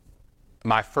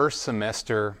My first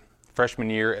semester, freshman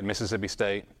year at Mississippi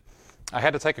State, I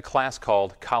had to take a class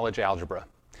called College Algebra,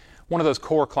 one of those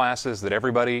core classes that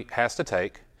everybody has to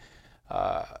take.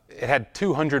 It had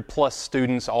 200 plus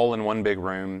students all in one big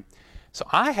room. So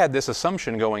I had this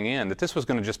assumption going in that this was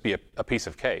going to just be a piece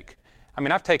of cake. I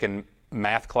mean, I've taken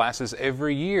math classes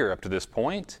every year up to this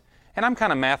point, and I'm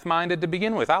kind of math-minded to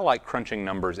begin with. I like crunching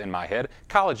numbers in my head.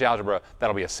 College algebra,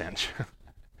 that'll be a cinch.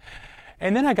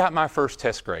 And then I got my first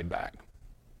test grade back.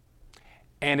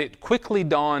 And it quickly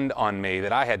dawned on me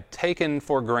that I had taken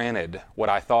for granted what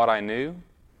I thought I knew,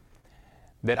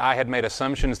 that I had made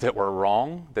assumptions that were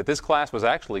wrong, that this class was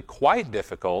actually quite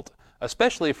difficult,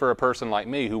 especially for a person like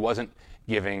me who wasn't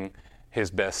giving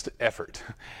his best effort.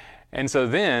 And so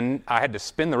then I had to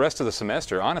spend the rest of the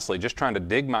semester, honestly, just trying to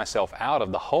dig myself out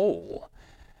of the hole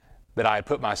that I had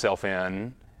put myself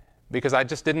in, because I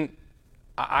just didn't,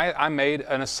 I made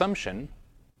an assumption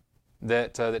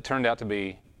that turned out to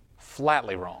be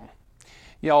flatly wrong.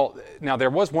 Y'all, now there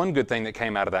was one good thing that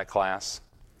came out of that class.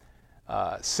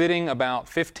 Sitting about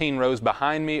 15 rows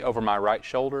behind me over my right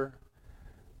shoulder,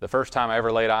 the first time I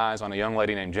ever laid eyes on a young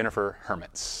lady named Jennifer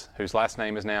Hermitz, whose last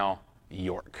name is now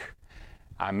York.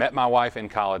 I met my wife in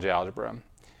college algebra.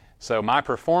 So my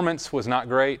performance was not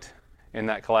great in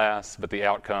that class, but the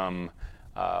outcome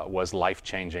was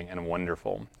life-changing and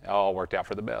wonderful. It all worked out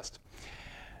for the best.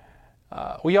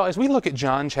 Well, y'all, as we look at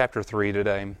John chapter 3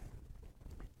 today,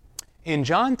 in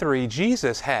John 3,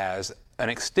 Jesus has an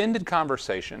extended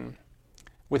conversation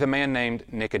with a man named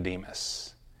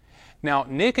Nicodemus. Now,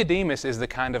 Nicodemus is the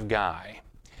kind of guy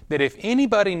that if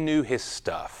anybody knew his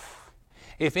stuff,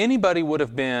 if anybody would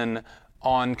have been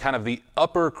on kind of the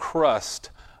upper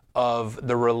crust of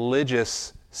the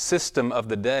religious system of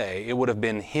the day, it would have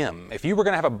been him. If you were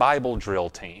going to have a Bible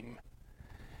drill team,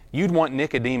 you'd want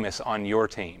Nicodemus on your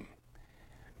team.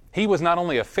 He was not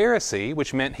only a Pharisee,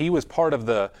 which meant he was part of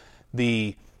the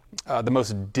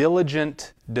most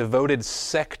diligent, devoted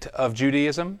sect of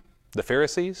Judaism, the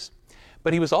Pharisees,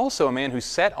 but he was also a man who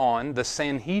sat on the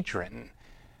Sanhedrin.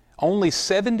 Only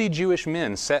 70 Jewish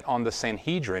men sat on the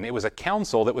Sanhedrin. It was a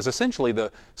council that was essentially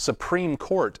the Supreme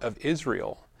Court of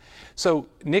Israel. So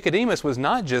Nicodemus was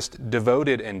not just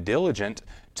devoted and diligent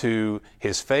to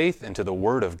his faith and to the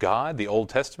Word of God, the Old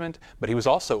Testament, but he was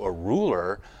also a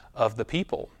ruler of the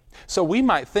people. So we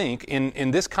might think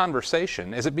in this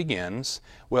conversation as it begins,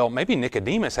 well, maybe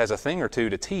Nicodemus has a thing or two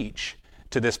to teach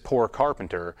to this poor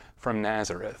carpenter from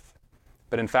Nazareth.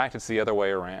 But in fact, it's the other way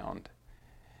around.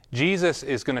 Jesus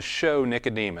is going to show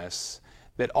Nicodemus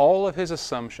that all of his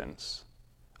assumptions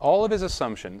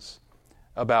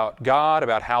about God,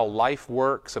 about how life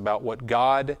works, about what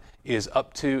God is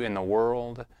up to in the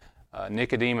world,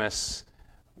 Nicodemus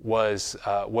was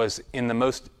in the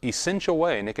most essential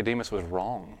way, Nicodemus was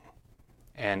wrong.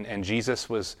 And Jesus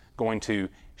was going to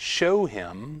show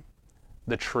him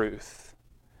the truth.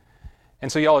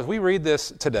 And so y'all, as we read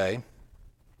this today,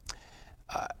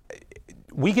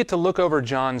 we get to look over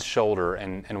John's shoulder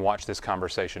and watch this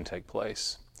conversation take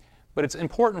place. But it's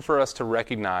important for us to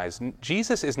recognize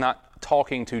Jesus is not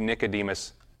talking to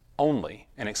Nicodemus only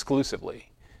and exclusively.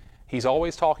 He's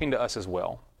always talking to us as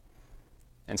well.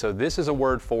 And so this is a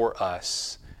word for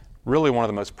us, really one of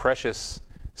the most precious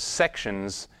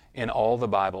sections in all the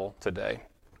Bible today.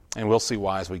 And we'll see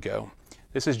why as we go.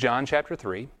 This is John chapter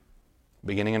 3,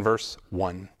 beginning in verse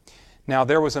 1. Now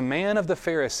there was a man of the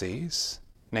Pharisees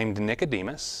named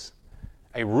Nicodemus,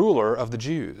 a ruler of the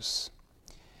Jews.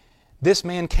 This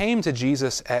man came to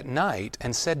Jesus at night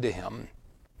and said to him,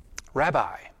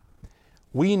 Rabbi,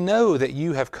 we know that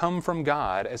you have come from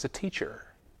God as a teacher.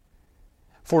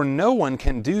 For no one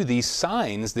can do these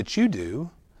signs that you do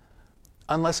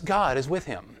unless God is with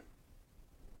him.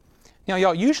 Now,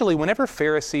 y'all, usually whenever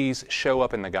Pharisees show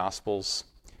up in the Gospels,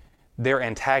 they're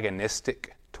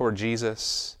antagonistic toward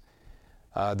Jesus.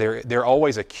 They're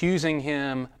always accusing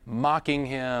him, mocking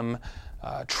him,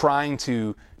 trying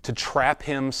to trap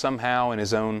him somehow in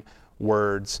his own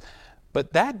words.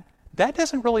 But that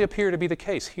doesn't really appear to be the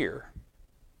case here.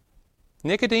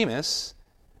 Nicodemus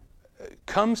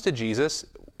comes to Jesus,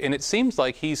 and it seems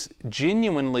like he's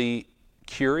genuinely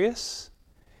curious.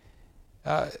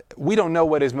 We don't know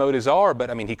what his motives are, but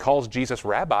I mean, he calls Jesus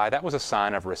Rabbi. That was a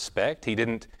sign of respect. He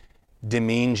didn't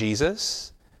demean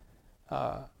Jesus.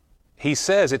 He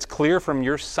says, it's clear from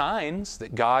your signs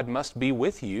that God must be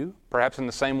with you, perhaps in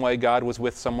the same way God was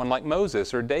with someone like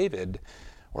Moses or David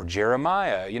or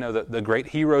Jeremiah, the great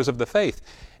heroes of the faith.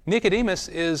 Nicodemus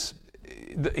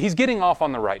he's getting off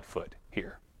on the right foot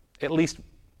here, at least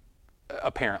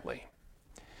apparently.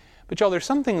 But y'all, there's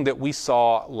something that we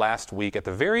saw last week at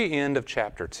the very end of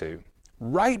chapter 2,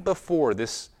 right before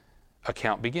this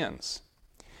account begins.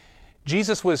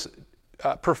 Jesus was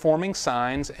performing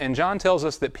signs, and John tells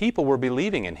us that people were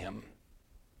believing in him.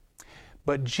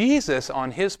 But Jesus,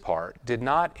 on his part, did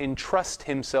not entrust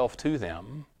himself to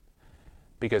them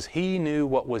because he knew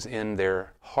what was in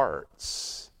their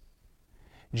hearts.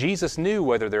 Jesus knew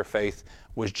whether their faith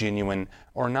was genuine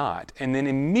or not. And then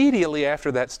immediately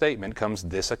after that statement comes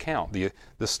this account,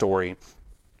 the story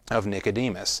of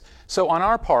Nicodemus. So on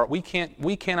our part, we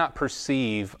cannot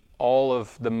perceive all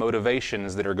of the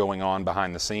motivations that are going on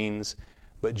behind the scenes,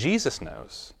 but Jesus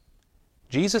knows.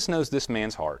 Jesus knows this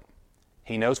man's heart.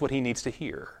 He knows what he needs to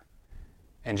hear.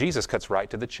 And Jesus cuts right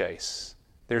to the chase.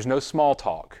 There's no small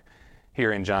talk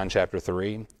here in John chapter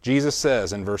 3. Jesus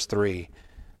says in verse 3,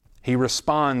 he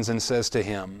responds and says to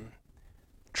him,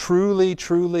 "Truly,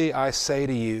 truly, I say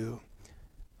to you,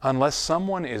 unless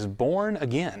someone is born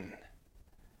again,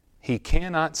 he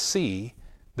cannot see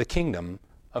the kingdom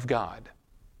of God."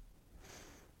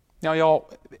 Now,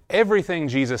 y'all, everything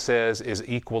Jesus says is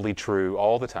equally true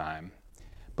all the time.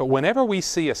 But whenever we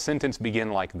see a sentence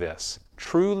begin like this,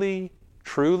 truly,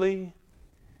 truly,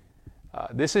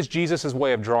 this is Jesus'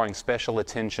 way of drawing special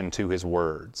attention to his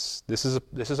words. This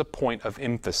is a point of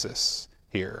emphasis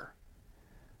here.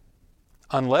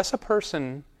 Unless a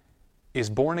person is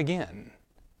born again,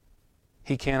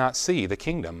 he cannot see the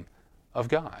kingdom of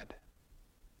God.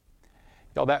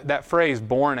 Y'all, that phrase,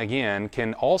 born again,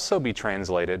 can also be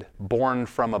translated born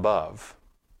from above.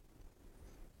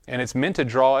 And it's meant to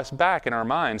draw us back in our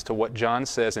minds to what John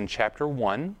says in chapter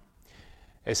 1,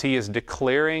 as he is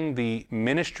declaring the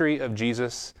ministry of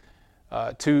Jesus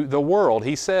to the world.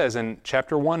 He says in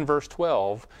chapter 1, verse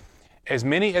 12, "As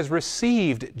many as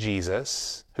received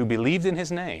Jesus, who believed in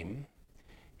his name,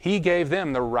 he gave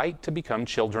them the right to become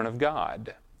children of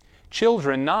God."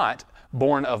 Children not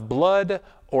born of blood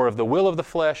or of the will of the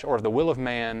flesh or of the will of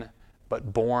man,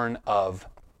 but born of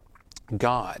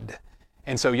God.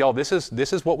 And so, y'all, this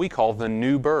is what we call the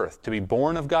new birth, to be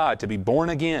born of God, to be born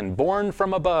again, born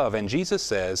from above. And Jesus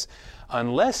says,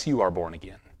 unless you are born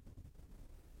again,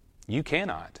 you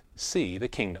cannot see the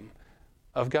kingdom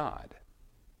of God.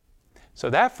 So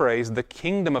that phrase, the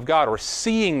kingdom of God, or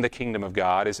seeing the kingdom of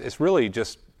God, is really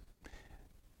just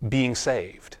being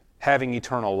saved, having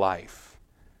eternal life.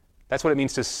 That's what it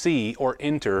means to see or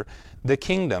enter the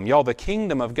kingdom. Y'all, the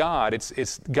kingdom of God,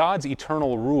 it's God's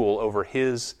eternal rule over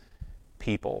his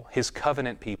people, his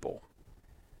covenant people,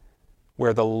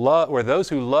 where those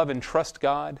who love and trust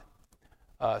God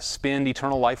spend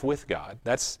eternal life with God.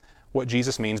 That's what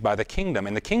Jesus means by the kingdom.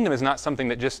 And the kingdom is not something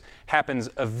that just happens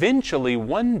eventually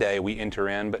one day we enter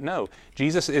in, but no,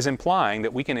 Jesus is implying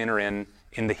that we can enter in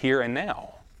the here and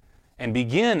now and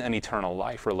begin an eternal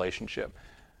life relationship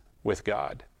with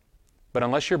God. But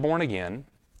unless you're born again,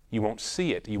 you won't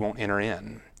see it, you won't enter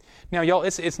in. Now, y'all,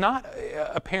 it's not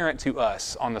apparent to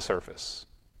us on the surface.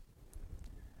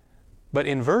 But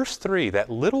in verse 3, that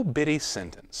little bitty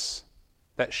sentence,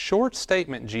 that short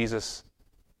statement Jesus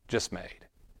just made,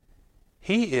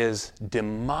 he is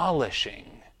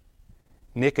demolishing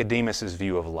Nicodemus'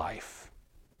 view of life.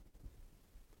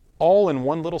 All in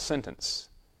one little sentence.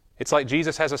 It's like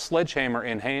Jesus has a sledgehammer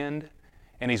in hand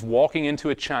and he's walking into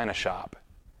a china shop.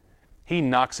 He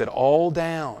knocks it all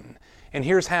down. And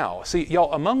here's how. See,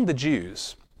 y'all, among the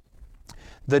Jews,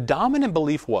 the dominant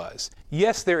belief was,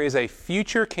 yes, there is a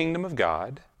future kingdom of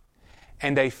God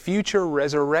and a future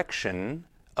resurrection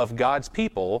of God's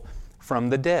people from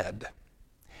the dead.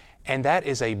 And that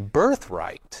is a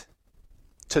birthright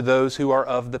to those who are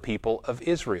of the people of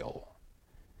Israel.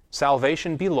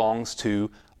 Salvation belongs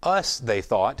to us, they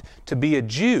thought. To be a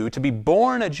Jew, to be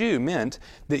born a Jew, meant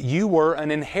that you were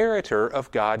an inheritor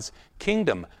of God's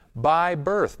kingdom by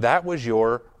birth. That was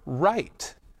your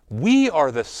right. We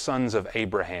are the sons of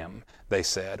Abraham, they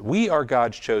said. We are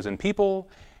God's chosen people,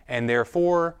 and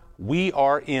therefore we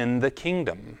are in the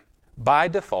kingdom. By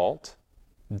default,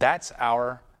 that's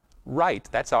our right.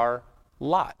 That's our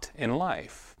lot in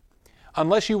life.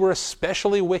 Unless you were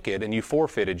especially wicked and you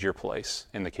forfeited your place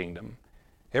in the kingdom,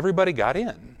 everybody got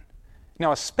in.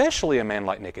 Now, especially a man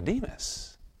like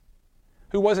Nicodemus,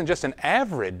 who wasn't just an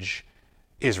average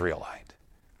Israelite,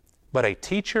 but a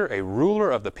teacher, a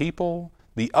ruler of the people,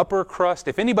 the upper crust.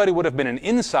 If anybody would have been an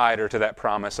insider to that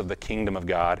promise of the kingdom of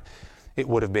God, it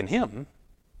would have been him.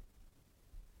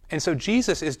 And so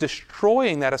Jesus is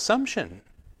destroying that assumption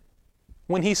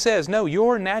when he says, no,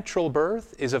 your natural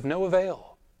birth is of no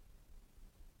avail.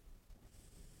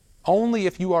 Only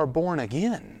if you are born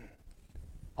again,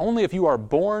 only if you are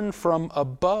born from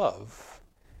above,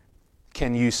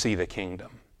 can you see the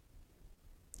kingdom.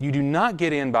 You do not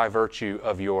get in by virtue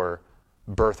of your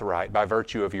birthright, by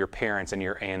virtue of your parents and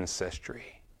your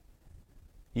ancestry.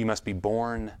 You must be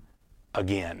born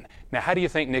again. Now, how do you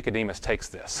think Nicodemus takes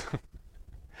this?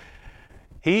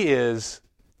 He is,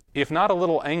 if not a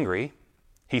little angry,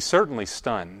 he's certainly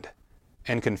stunned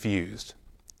and confused.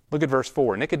 Look at verse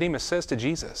 4. Nicodemus says to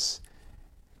Jesus,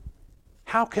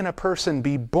 "How can a person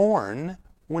be born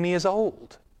when he is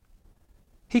old?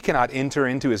 He cannot enter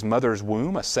into his mother's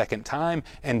womb a second time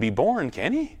and be born,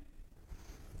 can he?"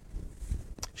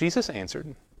 Jesus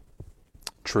answered,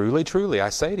 "Truly, truly, I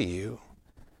say to you,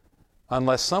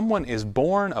 unless someone is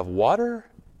born of water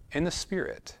and the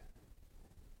Spirit,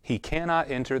 he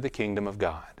cannot enter the kingdom of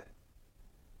God.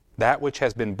 That which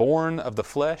has been born of the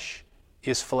flesh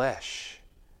is flesh,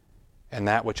 and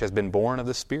that which has been born of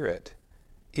the Spirit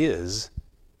is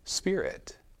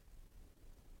spirit."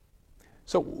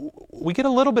 So we get a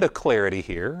little bit of clarity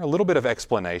here, a little bit of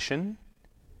explanation.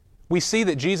 We see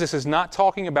that Jesus is not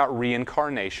talking about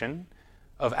reincarnation,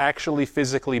 of actually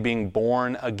physically being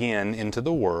born again into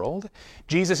the world.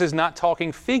 Jesus is not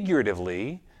talking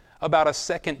figuratively about a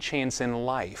second chance in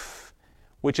life,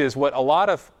 which is what a lot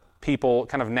of people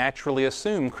kind of naturally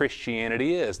assume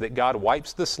Christianity is, that God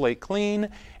wipes the slate clean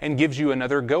and gives you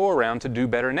another go-around to do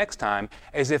better next time,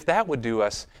 as if that would do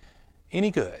us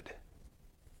any good.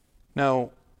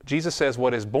 No, Jesus says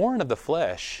what is born of the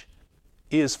flesh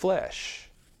is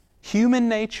flesh. Human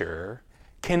nature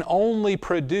can only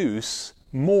produce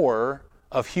more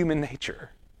of human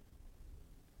nature.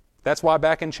 That's why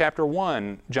back in chapter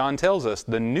 1, John tells us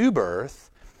the new birth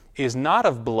is not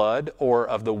of blood or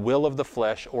of the will of the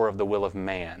flesh or of the will of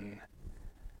man,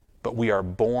 but we are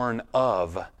born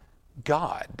of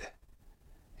God.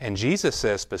 And Jesus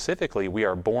says specifically we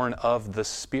are born of the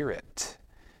Spirit.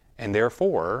 And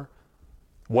therefore,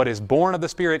 what is born of the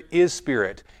Spirit is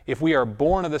spirit. If we are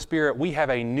born of the Spirit, we have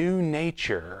a new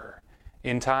nature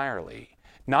entirely.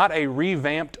 Not a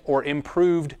revamped or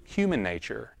improved human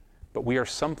nature, but we are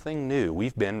something new.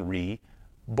 We've been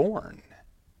reborn.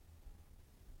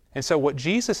 And so what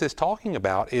Jesus is talking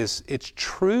about is it's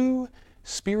true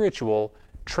spiritual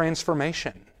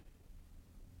transformation.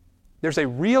 There's a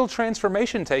real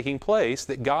transformation taking place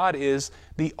that God is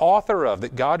the author of,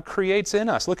 that God creates in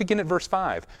us. Look again at verse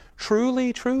 5.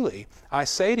 "Truly, truly, I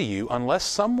say to you, unless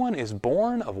someone is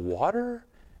born of water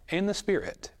and the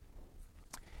Spirit,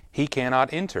 he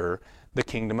cannot enter the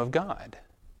kingdom of God."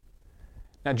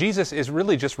 Now, Jesus is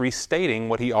really just restating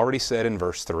what he already said in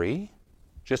verse 3,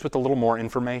 just with a little more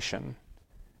information.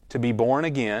 To be born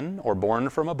again, or born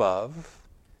from above,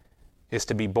 is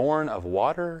to be born of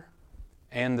water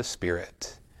and the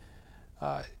Spirit.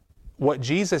 What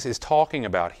Jesus is talking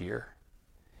about here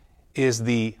is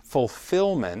the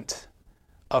fulfillment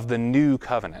of the new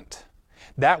covenant.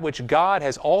 That which God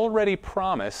has already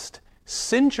promised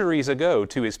centuries ago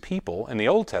to His people in the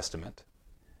Old Testament,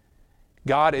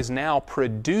 God is now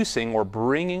producing or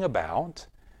bringing about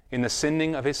in the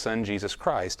sending of His Son, Jesus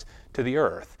Christ, to the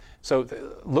earth. So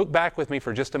look back with me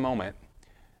for just a moment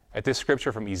at this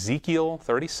scripture from Ezekiel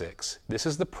 36. This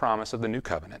is the promise of the new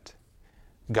covenant.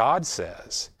 God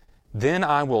says, "Then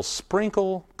I will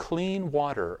sprinkle clean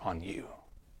water on you,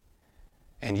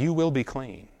 and you will be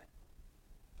clean.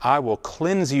 I will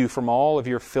cleanse you from all of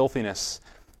your filthiness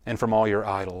and from all your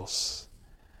idols.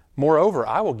 Moreover,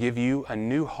 I will give you a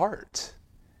new heart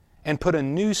and put a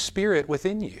new spirit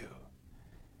within you.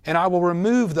 And I will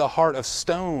remove the heart of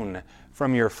stone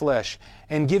from your flesh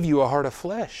and give you a heart of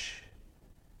flesh.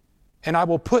 And I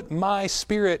will put my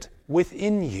spirit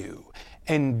within you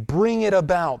and bring it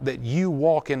about that you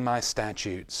walk in my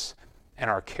statutes and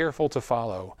are careful to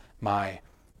follow my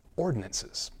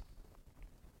ordinances."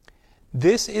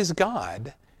 This is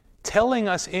God telling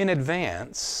us in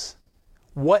advance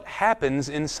what happens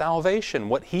in salvation,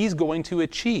 what He's going to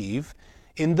achieve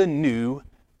in the new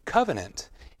covenant.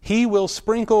 He will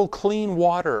sprinkle clean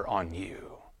water on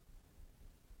you.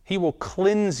 He will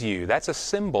cleanse you. That's a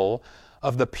symbol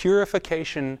of the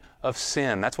purification of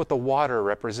sin. That's what the water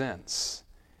represents.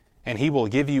 And He will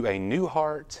give you a new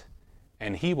heart,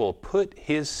 and He will put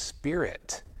His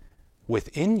Spirit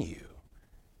within you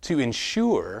to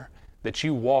ensure that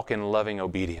you walk in loving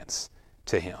obedience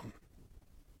to Him.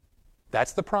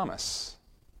 That's the promise.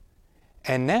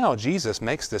 And now Jesus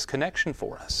makes this connection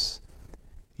for us.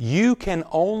 You can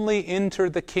only enter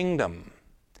the kingdom.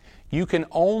 You can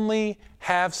only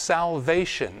have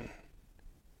salvation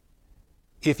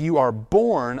if you are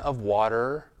born of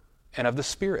water and of the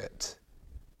Spirit.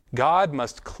 God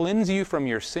must cleanse you from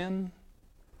your sin,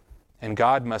 and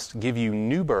God must give you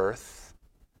new birth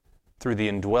through the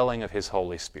indwelling of His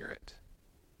Holy Spirit.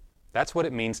 That's what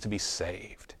it means to be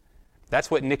saved. That's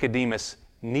what Nicodemus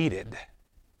needed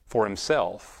for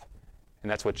himself, and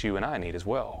that's what you and I need as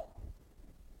well.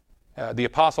 The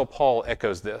Apostle Paul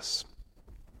echoes this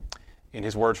in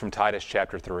his words from Titus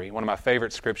chapter 3, one of my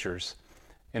favorite scriptures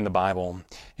in the Bible.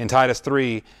 In Titus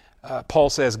 3, Paul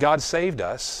says, God saved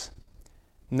us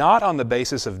not on the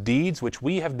basis of deeds which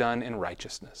we have done in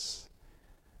righteousness,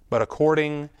 but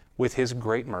according with His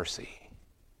great mercy,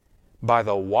 by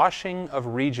the washing of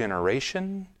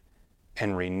regeneration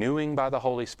and renewing by the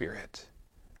Holy Spirit,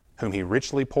 whom He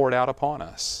richly poured out upon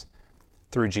us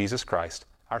through Jesus Christ,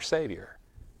 our Savior.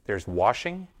 There's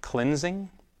washing, cleansing,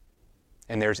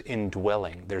 and there's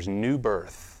indwelling. There's new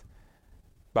birth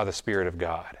by the Spirit of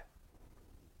God.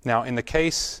 Now, in the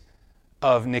case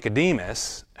of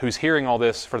Nicodemus, who's hearing all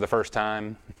this for the first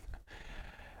time,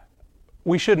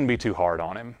 we shouldn't be too hard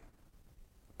on him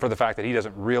for the fact that he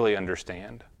doesn't really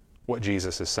understand what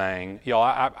Jesus is saying.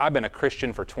 Y'all, I've been a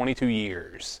Christian for 22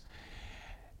 years,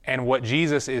 and what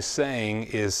Jesus is saying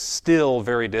is still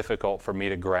very difficult for me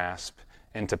to grasp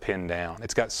and to pin down.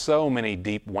 It's got so many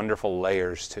deep, wonderful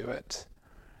layers to it.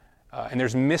 And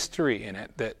there's mystery in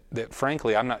it that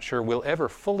frankly, I'm not sure we'll ever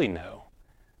fully know.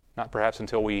 Not perhaps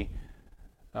until we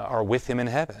are with Him in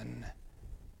heaven.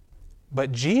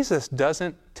 But Jesus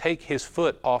doesn't take His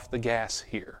foot off the gas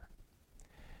here.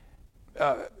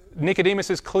 Nicodemus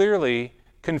is clearly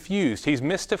confused. He's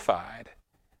mystified.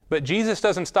 But Jesus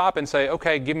doesn't stop and say,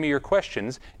 okay, give me your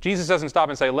questions. Jesus doesn't stop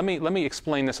and say, let me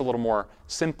explain this a little more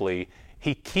simply.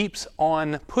 He keeps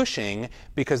on pushing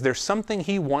because there's something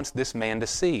He wants this man to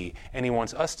see, and He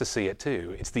wants us to see it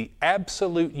too. It's the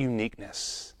absolute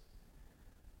uniqueness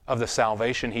of the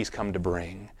salvation He's come to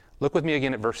bring. Look with me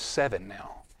again at verse 7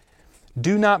 now.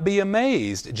 Do not be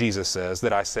amazed, Jesus says,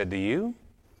 that I said to you,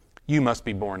 you must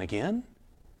be born again.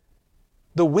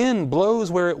 The wind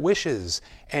blows where it wishes,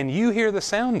 and you hear the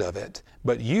sound of it,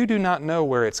 but you do not know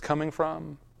where it's coming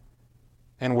from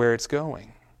and where it's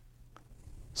going.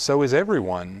 So is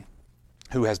everyone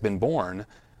who has been born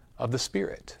of the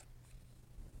Spirit.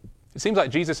 It seems like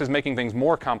Jesus is making things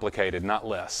more complicated, not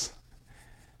less.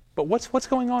 But what's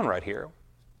going on right here?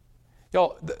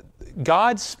 Y'all,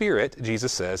 God's Spirit,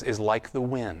 Jesus says, is like the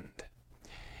wind.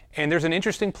 And there's an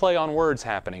interesting play on words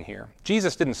happening here.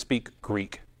 Jesus didn't speak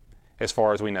Greek, as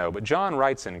far as we know, but John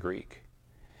writes in Greek.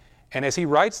 And as he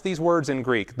writes these words in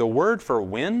Greek, the word for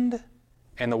wind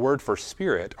and the word for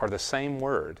spirit are the same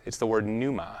word. It's the word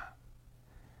pneuma.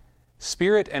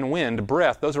 Spirit and wind,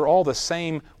 breath, those are all the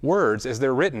same words as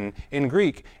they're written in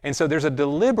Greek. And so there's a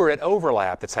deliberate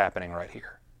overlap that's happening right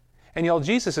here. And y'all,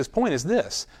 Jesus' point is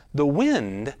this: the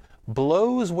wind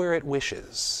blows where it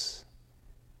wishes,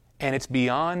 and it's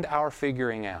beyond our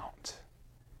figuring out.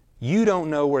 You don't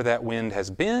know where that wind has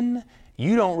been,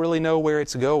 you don't really know where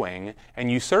it's going,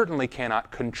 and you certainly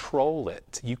cannot control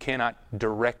it. You cannot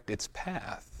direct its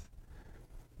path.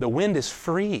 The wind is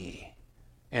free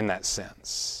in that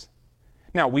sense.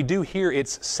 Now, we do hear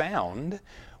its sound.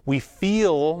 We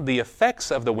feel the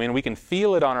effects of the wind. We can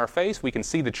feel it on our face. We can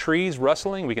see the trees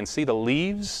rustling. We can see the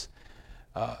leaves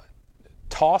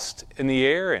tossed in the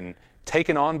air and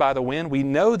taken on by the wind. We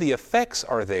know the effects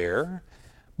are there,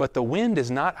 but the wind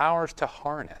is not ours to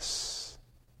harness.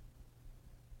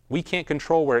 We can't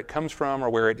control where it comes from or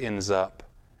where it ends up.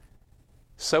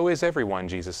 So is everyone,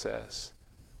 Jesus says,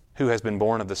 who has been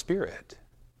born of the Spirit.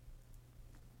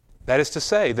 That is to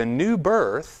say, the new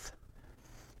birth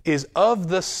is of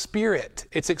the Spirit.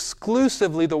 It's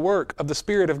exclusively the work of the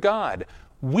Spirit of God.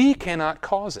 We cannot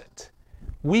cause it.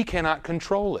 We cannot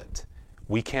control it.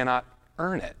 We cannot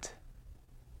earn it.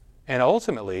 And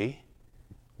ultimately,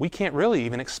 we can't really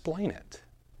even explain it.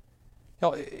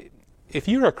 You know, if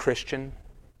you're a Christian,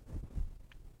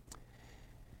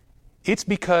 it's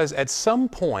because at some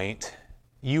point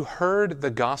you heard the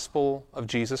gospel of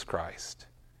Jesus Christ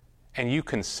and you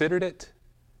considered it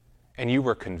and you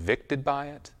were convicted by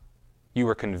it, you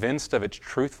were convinced of its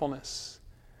truthfulness,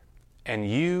 and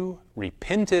you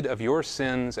repented of your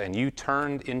sins and you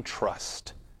turned in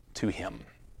trust to Him.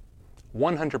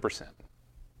 100%.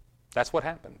 That's what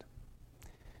happened.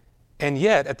 And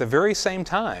yet, at the very same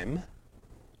time,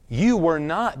 you were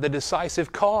not the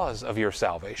decisive cause of your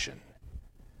salvation.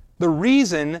 The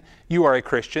reason you are a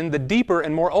Christian, the deeper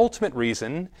and more ultimate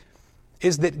reason,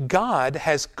 is that God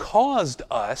has caused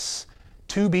us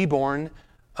to be born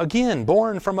again,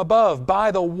 born from above by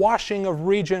the washing of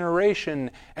regeneration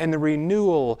and the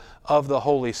renewal of the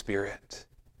Holy Spirit.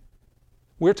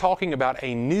 We're talking about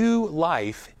a new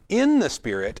life in the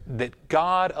Spirit that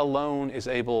God alone is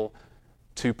able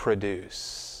to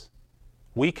produce.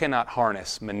 We cannot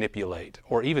harness, manipulate,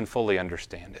 or even fully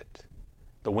understand it.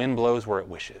 The wind blows where it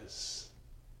wishes.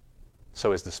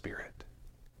 So is the Spirit.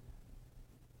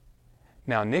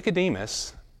 Now,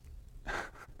 Nicodemus,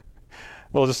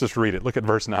 Well, let's just read it. Look at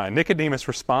verse 9. Nicodemus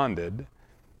responded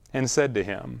and said to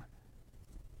him,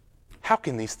 "How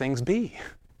can these things be?"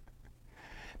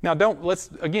 Now,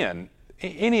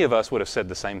 any of us would have said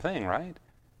the same thing, right?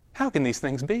 How can these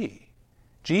things be?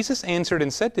 Jesus answered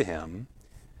and said to him,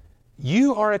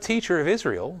 "You are a teacher of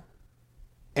Israel,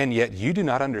 and yet you do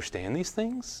not understand these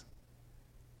things?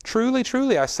 Truly,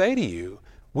 truly, I say to you,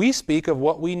 we speak of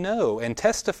what we know and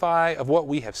testify of what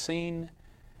we have seen,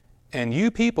 and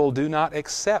you people do not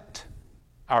accept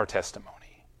our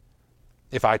testimony.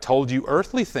 If I told you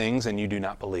earthly things and you do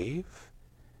not believe,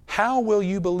 how will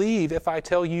you believe if I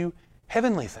tell you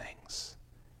heavenly things?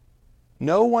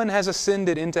 No one has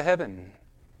ascended into heaven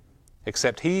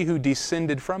except he who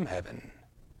descended from heaven,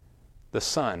 the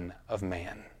Son of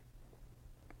Man."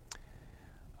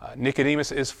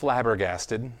 Nicodemus is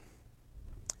flabbergasted,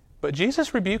 but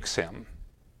Jesus rebukes him.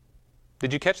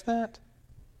 Did you catch that?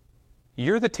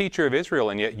 You're the teacher of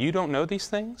Israel, and yet you don't know these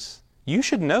things? You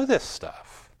should know this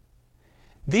stuff.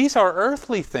 These are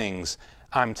earthly things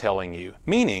I'm telling you,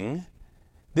 meaning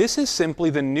this is simply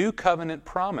the new covenant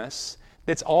promise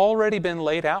that's already been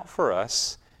laid out for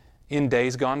us in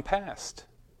days gone past,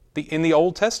 in the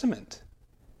Old Testament.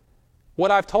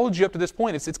 What I've told you up to this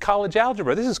point, it's college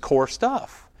algebra. This is core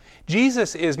stuff.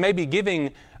 Jesus is maybe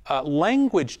giving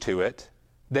language to it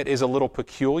that is a little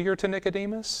peculiar to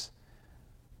Nicodemus,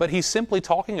 but he's simply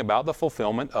talking about the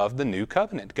fulfillment of the new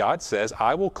covenant. God says,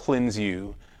 "I will cleanse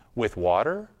you with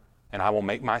water, and I will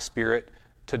make my Spirit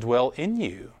to dwell in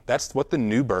you." That's what the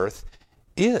new birth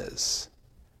is.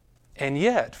 And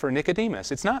yet, for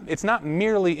Nicodemus, it's not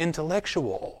merely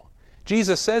intellectual.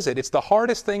 Jesus says it's the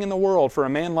hardest thing in the world for a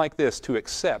man like this to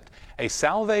accept a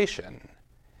salvation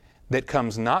that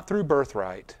comes not through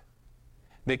birthright,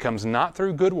 that comes not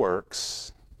through good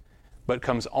works, but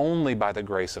comes only by the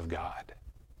grace of God.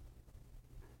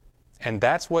 And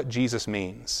that's what Jesus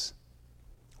means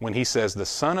when he says the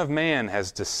Son of Man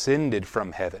has descended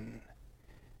from heaven.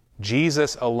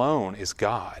 Jesus alone is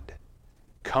God,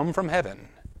 come from heaven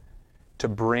to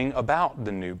bring about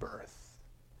the new birth.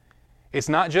 It's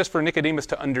not just for Nicodemus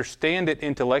to understand it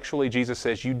intellectually. Jesus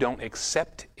says you don't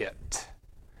accept it.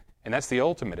 And that's the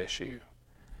ultimate issue.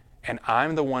 And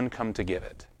I'm the one come to give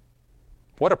it.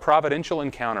 What a providential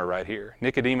encounter right here,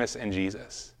 Nicodemus and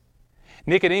Jesus.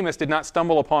 Nicodemus did not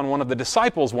stumble upon one of the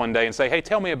disciples one day and say, "Hey,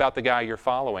 tell me about the guy you're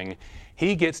following."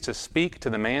 He gets to speak to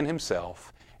the man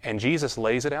himself, and Jesus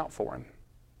lays it out for him.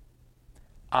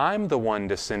 I'm the one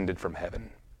descended from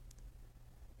heaven,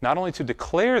 not only to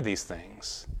declare these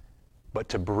things, but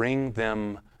to bring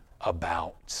them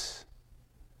about.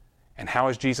 And how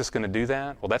is Jesus going to do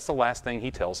that? Well, that's the last thing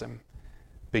he tells him,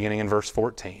 beginning in verse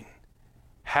 14.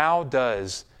 How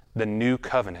does the new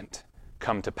covenant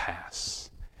come to pass?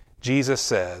 Jesus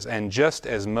says, "And just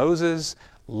as Moses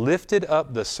lifted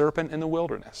up the serpent in the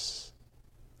wilderness,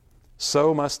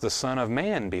 so must the Son of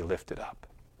Man be lifted up,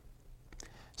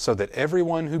 so that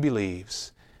everyone who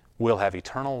believes will have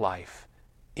eternal life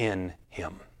in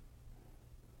him."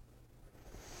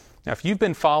 Now, if you've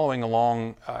been following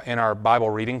along in our Bible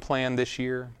reading plan this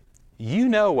year, you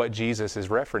know what Jesus is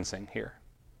referencing here.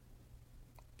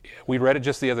 We read it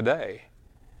just the other day.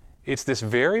 It's this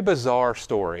very bizarre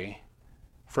story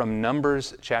from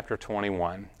Numbers chapter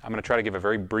 21. I'm going to try to give a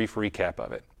very brief recap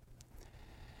of it.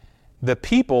 The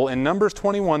people in Numbers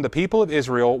 21, the people of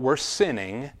Israel, were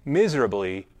sinning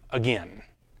miserably again.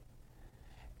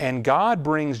 And God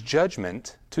brings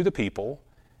judgment to the people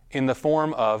in the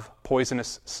form of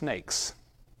poisonous snakes.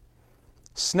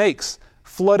 Snakes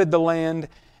flooded the land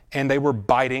and they were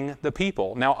biting the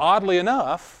people. Now, oddly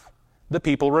enough, the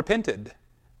people repented,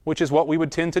 which is what we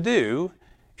would tend to do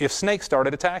if snakes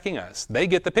started attacking us. They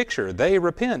get the picture. They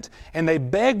repent and they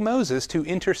beg Moses to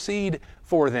intercede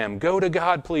for them. Go to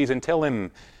God, please, and tell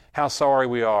him how sorry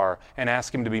we are and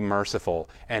ask him to be merciful.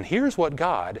 And here's what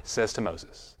God says to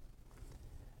Moses.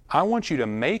 I want you to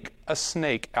make a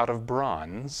snake out of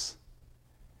bronze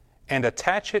and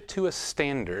attach it to a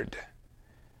standard.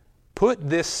 Put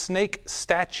this snake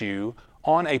statue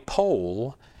on a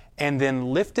pole and then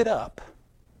lift it up.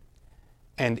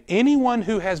 And anyone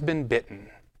who has been bitten,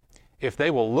 if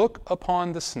they will look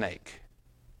upon the snake,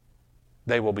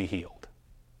 they will be healed.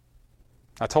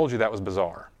 I told you that was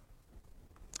bizarre.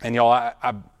 And y'all,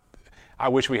 I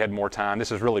wish we had more time.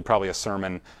 This is really probably a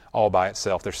sermon all by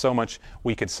itself. There's so much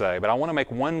we could say, but I want to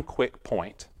make one quick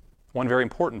point, one very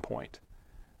important point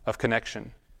of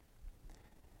connection.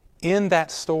 In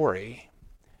that story,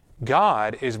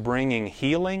 God is bringing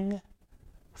healing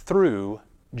through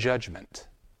judgment.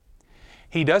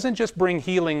 He doesn't just bring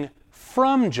healing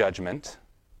from judgment,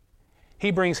 He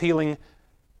brings healing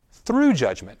through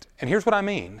judgment. And here's what I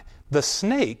mean. The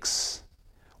snakes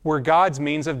were God's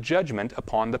means of judgment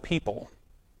upon the people.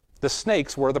 The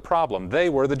snakes were the problem. They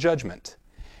were the judgment.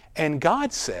 And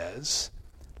God says,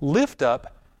 lift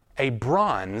up a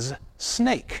bronze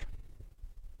snake.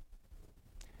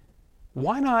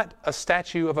 Why not a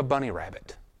statue of a bunny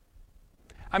rabbit?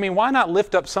 I mean, why not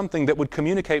lift up something that would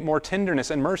communicate more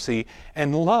tenderness and mercy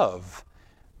and love?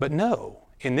 But no,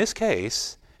 in this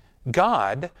case,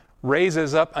 God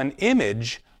raises up an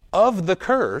image of the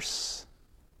curse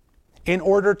in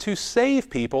order to save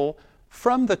people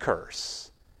from the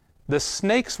curse. The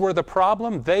snakes were the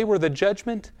problem, they were the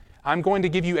judgment. I'm going to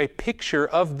give you a picture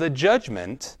of the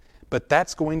judgment, but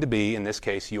that's going to be, in this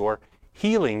case, your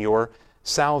healing, your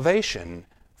salvation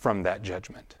from that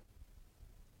judgment.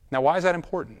 Now, why is that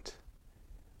important?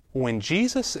 When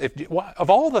Jesus, of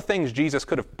all the things Jesus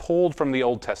could have pulled from the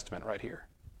Old Testament right here,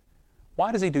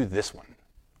 why does he do this one?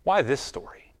 Why this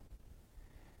story?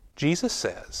 Jesus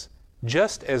says,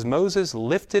 just as Moses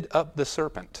lifted up the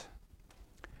serpent,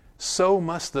 so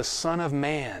must the Son of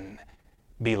Man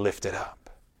be lifted up.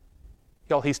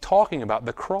 Y'all, he's talking about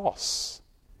the cross.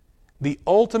 The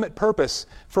ultimate purpose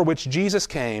for which Jesus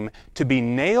came, to be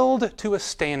nailed to a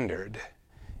standard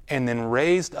and then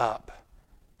raised up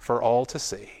for all to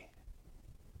see.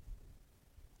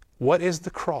 What is the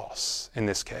cross in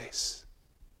this case?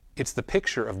 It's the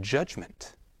picture of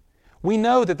judgment. We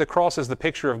know that the cross is the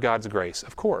picture of God's grace,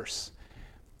 of course,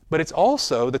 but it's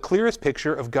also the clearest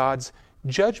picture of God's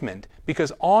judgment,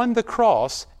 because on the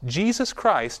cross, Jesus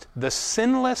Christ, the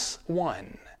sinless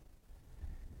one,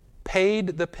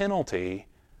 paid the penalty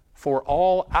for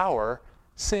all our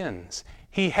sins.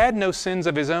 He had no sins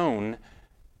of his own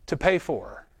to pay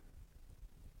for.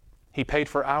 He paid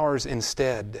for ours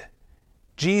instead.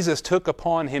 Jesus took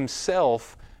upon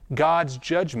himself God's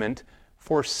judgment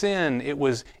for sin. It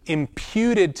was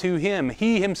imputed to him.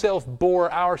 He himself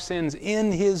bore our sins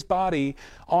in his body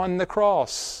on the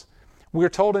cross. We're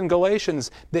told in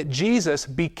Galatians that Jesus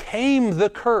became the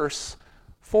curse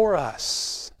for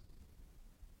us.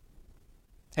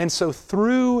 And so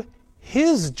through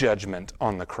his judgment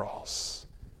on the cross,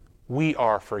 we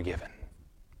are forgiven.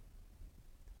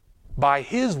 By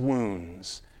his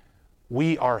wounds,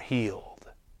 we are healed.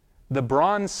 The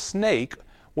bronze snake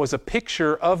was a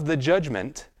picture of the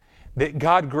judgment that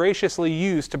God graciously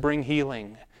used to bring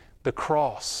healing. The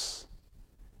cross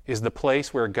is the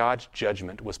place where God's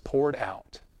judgment was poured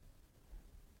out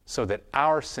so that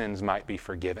our sins might be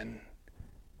forgiven,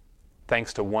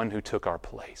 thanks to one who took our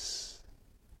place.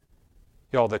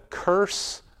 Y'all, the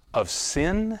curse of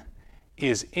sin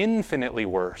is infinitely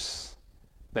worse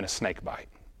than a snake bite.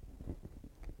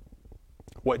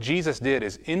 What Jesus did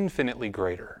is infinitely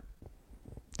greater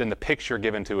than the picture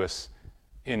given to us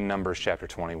in Numbers chapter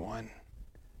 21.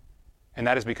 And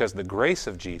that is because the grace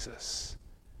of Jesus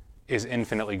is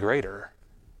infinitely greater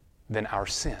than our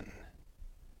sin.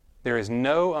 There is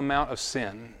no amount of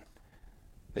sin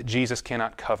that Jesus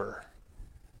cannot cover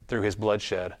through his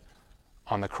bloodshed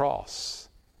on the cross.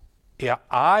 Yeah,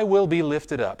 I will be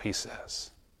lifted up, he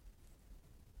says,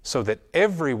 so that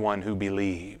everyone who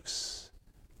believes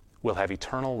will have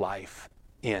eternal life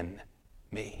in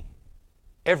me.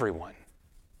 Everyone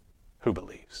who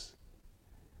believes.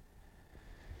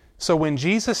 So when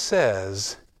Jesus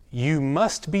says, you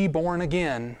must be born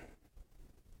again,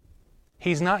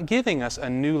 he's not giving us a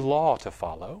new law to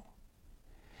follow.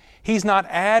 He's not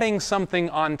adding something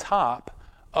on top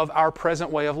of our present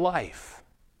way of life.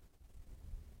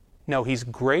 No, he's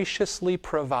graciously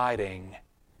providing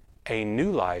a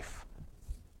new life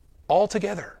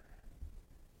altogether.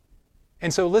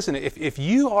 And so listen, if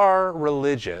you are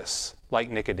religious like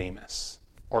Nicodemus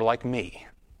or like me,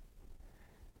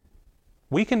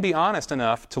 we can be honest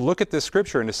enough to look at this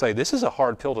scripture and to say, this is a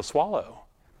hard pill to swallow.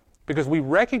 Because we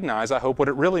recognize, I hope, what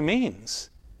it really means.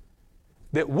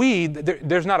 That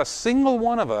there's not a single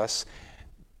one of us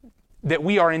that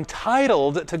we are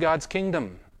entitled to God's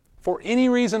kingdom for any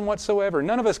reason whatsoever.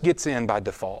 None of us gets in by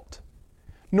default.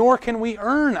 Nor can we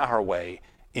earn our way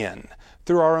in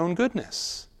through our own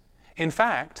goodness. In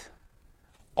fact,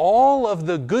 all of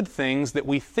the good things that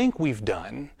we think we've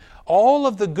done, all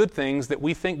of the good things that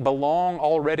we think belong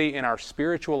already in our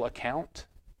spiritual account,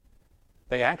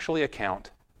 they actually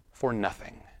account for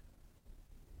nothing.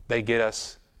 They get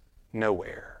us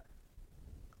nowhere.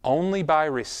 Only by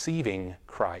receiving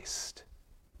Christ,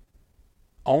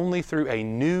 only through a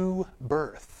new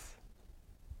birth,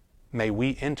 may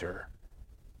we enter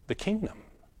the kingdom.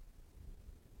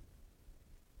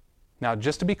 Now,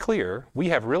 just to be clear, we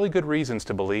have really good reasons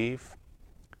to believe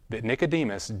that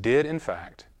Nicodemus did, in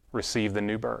fact, receive the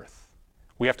new birth.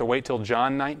 We have to wait till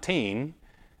John 19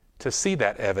 to see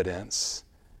that evidence.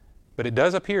 But it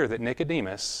does appear that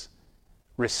Nicodemus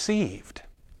received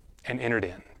and entered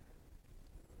in.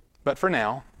 But for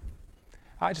now,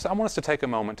 I want us to take a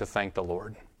moment to thank the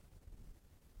Lord.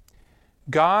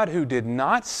 God, who did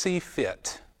not see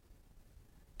fit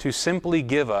to simply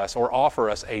give us or offer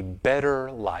us a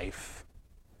better life,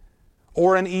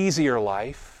 or an easier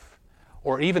life,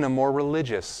 or even a more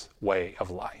religious way of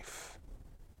life.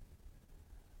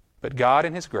 But God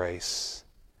in His grace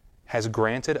has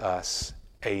granted us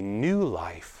a new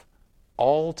life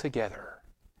altogether,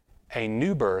 a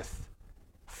new birth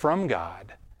from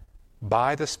God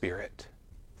by the Spirit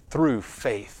through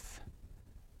faith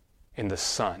in the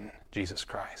Son, Jesus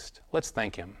Christ. Let's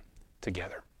thank Him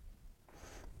together.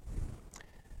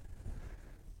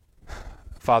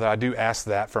 Father, I do ask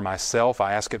that for myself.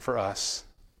 I ask it for us,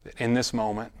 that in this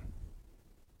moment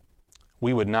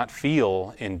we would not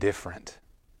feel indifferent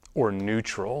or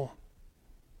neutral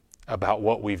about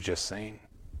what we've just seen,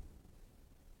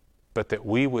 but that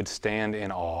we would stand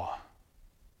in awe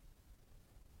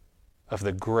of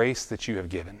the grace that You have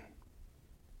given.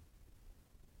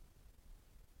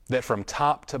 That from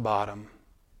top to bottom,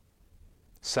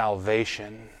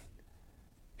 salvation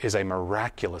is a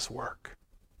miraculous work.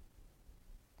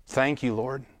 Thank You,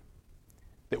 Lord,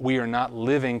 that we are not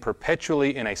living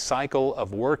perpetually in a cycle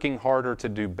of working harder to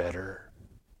do better,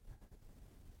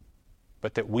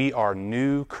 but that we are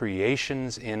new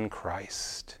creations in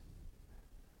Christ,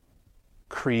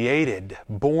 created,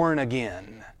 born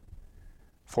again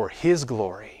for His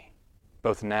glory,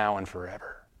 both now and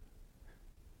forever.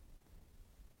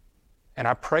 And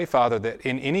I pray, Father, that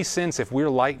in any sense, if we're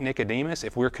like Nicodemus,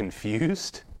 if we're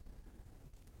confused,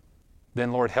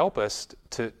 then Lord, help us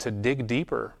to dig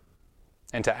deeper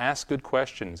and to ask good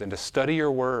questions and to study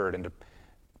Your Word and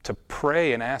to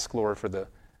pray and ask, Lord, for the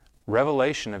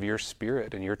revelation of Your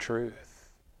Spirit and Your truth.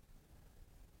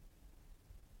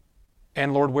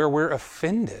 And Lord, where we're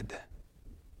offended,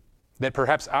 that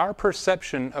perhaps our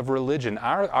perception of religion,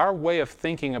 our way of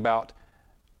thinking about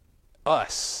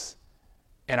us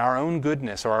and our own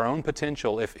goodness or our own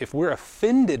potential, if we're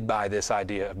offended by this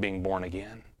idea of being born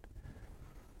again,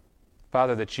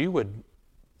 Father, that You would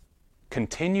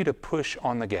continue to push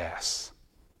on the gas.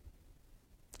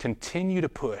 Continue to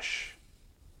push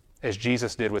as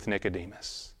Jesus did with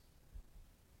Nicodemus.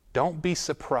 Don't be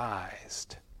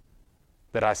surprised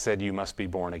that I said you must be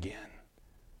born again.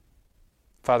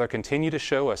 Father, continue to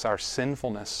show us our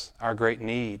sinfulness, our great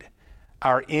need,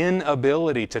 our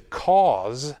inability to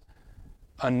cause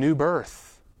a new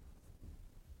birth.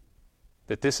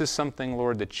 That this is something,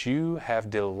 Lord, that You have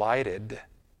delighted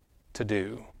to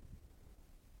do,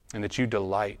 and that You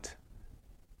delight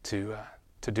to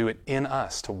do it in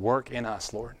us, to work in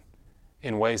us, Lord,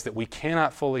 in ways that we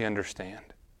cannot fully understand,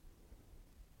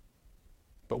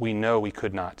 but we know we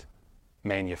could not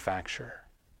manufacture.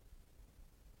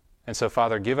 And so,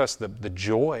 Father, give us the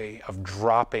joy of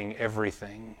dropping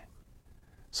everything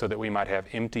so that we might have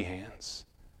empty hands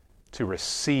to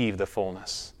receive the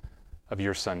fullness of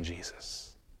Your Son, Jesus.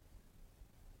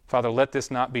 Father, let this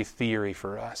not be theory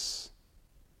for us.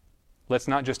 Let's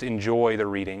not just enjoy the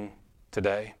reading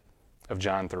today of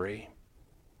John 3,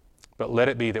 but let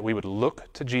it be that we would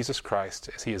look to Jesus Christ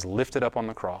as He is lifted up on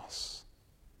the cross,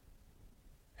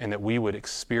 and that we would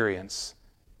experience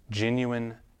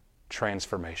genuine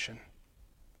transformation.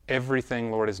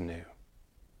 Everything, Lord, is new.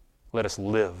 Let us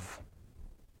live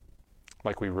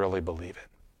like we really believe it.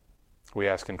 We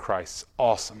ask in Christ's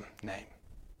awesome name.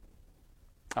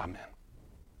 Amen.